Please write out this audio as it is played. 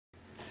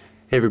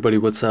Hey everybody,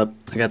 what's up?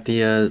 I got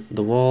the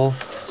wall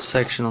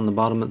section on the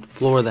bottom of the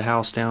floor of the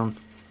house down.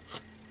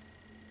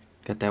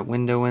 Got that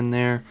window in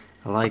there.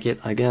 I like it.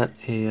 I got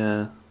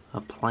a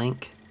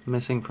plank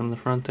missing from the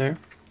front there.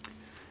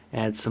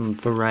 Add some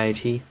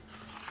variety.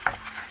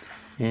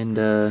 And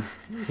yeah,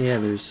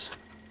 there's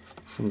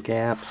some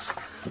gaps,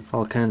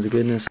 all kinds of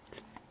goodness.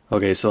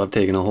 Okay, so I've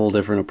taken a whole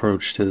different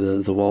approach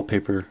to the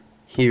wallpaper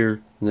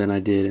here than I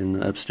did in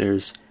the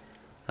upstairs,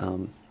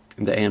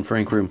 the Anne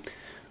Frank room.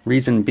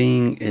 Reason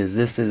being is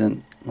this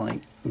isn't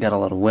like got a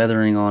lot of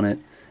weathering on it.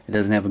 It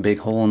doesn't have a big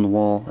hole in the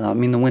wall. I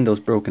mean, the window's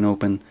broken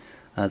open,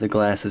 the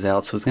glass is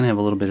out, so it's gonna have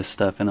a little bit of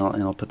stuff, and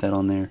I'll put that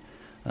on there,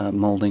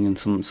 molding and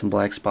some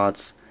black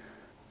spots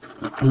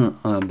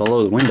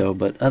below the window.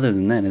 But other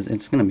than that,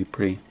 it's gonna be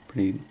pretty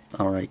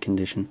alright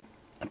condition.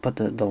 I put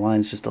the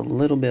lines just a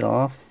little bit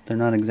off. They're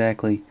not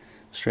exactly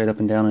straight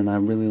up and down, and I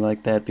really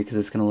like that because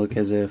it's gonna look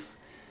as if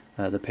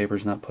the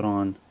paper's not put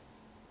on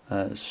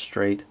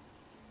straight.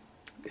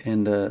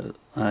 And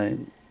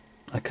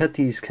I cut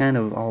these kind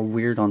of all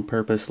weird on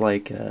purpose,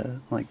 like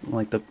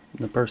the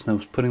person that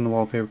was putting the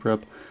wallpaper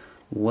up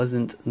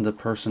wasn't the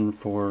person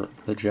for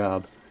the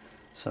job.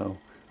 So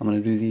I'm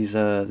gonna do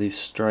these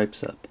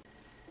stripes up.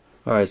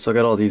 Alright, so I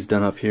got all these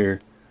done up here.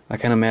 I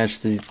kind of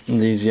matched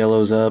these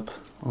yellows up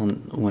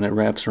on when it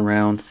wraps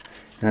around,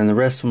 and then the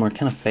rest of them are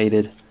kind of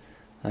faded.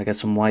 I got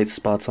some white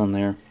spots on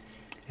there,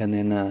 and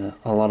then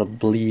a lot of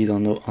bleed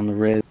on the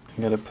red.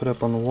 I got it put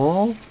up on the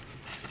wall.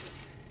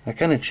 I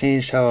kind of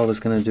changed how I was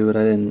going to do it.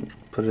 I didn't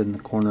put it in the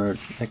corner.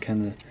 I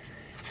kind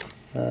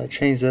of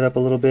changed it up a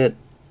little bit.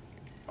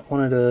 I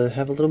wanted to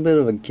have a little bit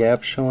of a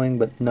gap showing,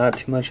 but not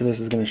too much of this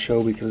is going to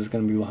show because it's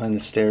going to be behind the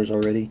stairs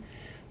already.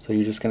 So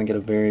you're just going to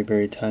get a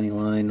very tiny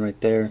line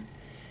right there.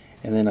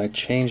 And then I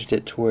changed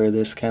it to where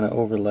this kind of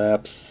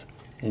overlaps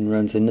and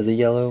runs into the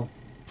yellow,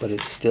 but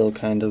it's still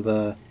kind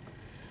of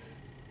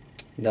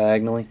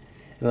diagonally.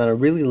 And then I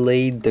really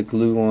laid the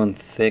glue on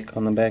thick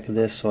on the back of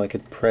this so I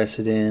could press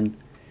it in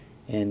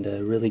and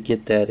really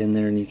get that in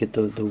there, and you get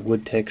the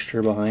wood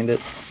texture behind it.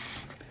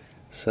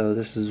 So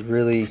this is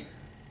really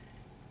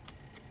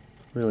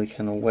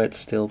kind of wet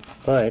still,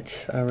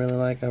 but I really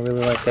like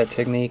that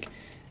technique.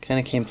 Kind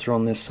of came through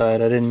on this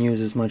side. I didn't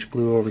use as much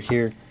glue over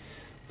here,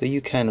 but you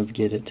kind of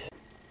get it.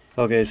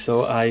 Okay,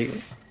 so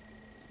I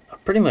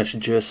pretty much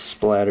just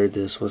splattered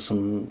this with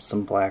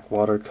some black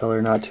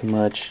watercolor, not too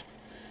much,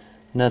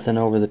 nothing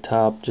over the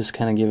top, just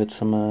kind of give it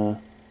some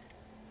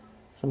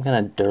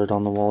kind of dirt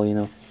on the wall, you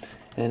know.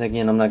 And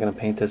again, I'm not going to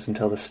paint this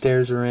until the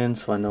stairs are in,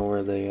 so I know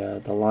where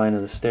the line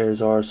of the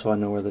stairs are, so I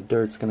know where the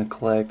dirt's going to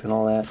collect and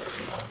all that.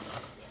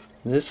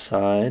 This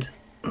side,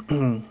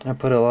 I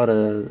put a lot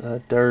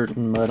of dirt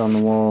and mud on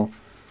the wall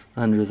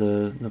under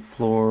the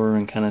floor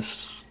and kind of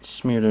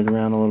smeared it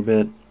around a little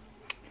bit.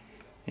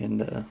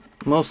 And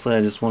mostly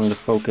I just wanted to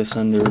focus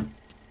under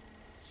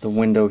the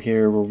window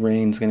here where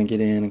rain's going to get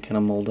in and kind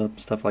of mold up,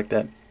 stuff like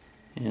that.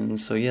 And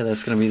so yeah,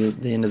 that's going to be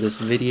the end of this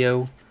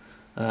video.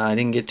 I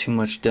didn't get too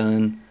much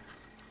done.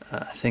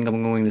 I think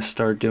I'm going to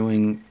start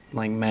doing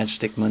like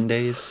Matchstick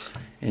Mondays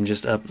and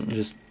just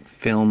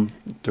film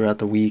throughout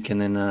the week and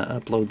then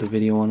upload the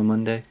video on a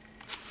Monday.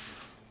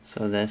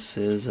 So this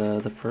is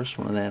the first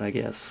one of that, I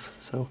guess.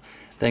 So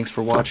thanks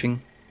for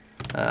watching.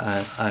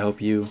 I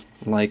hope you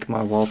like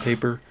my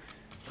wallpaper,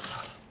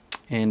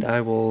 and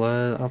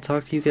I'll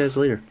talk to you guys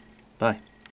later. Bye.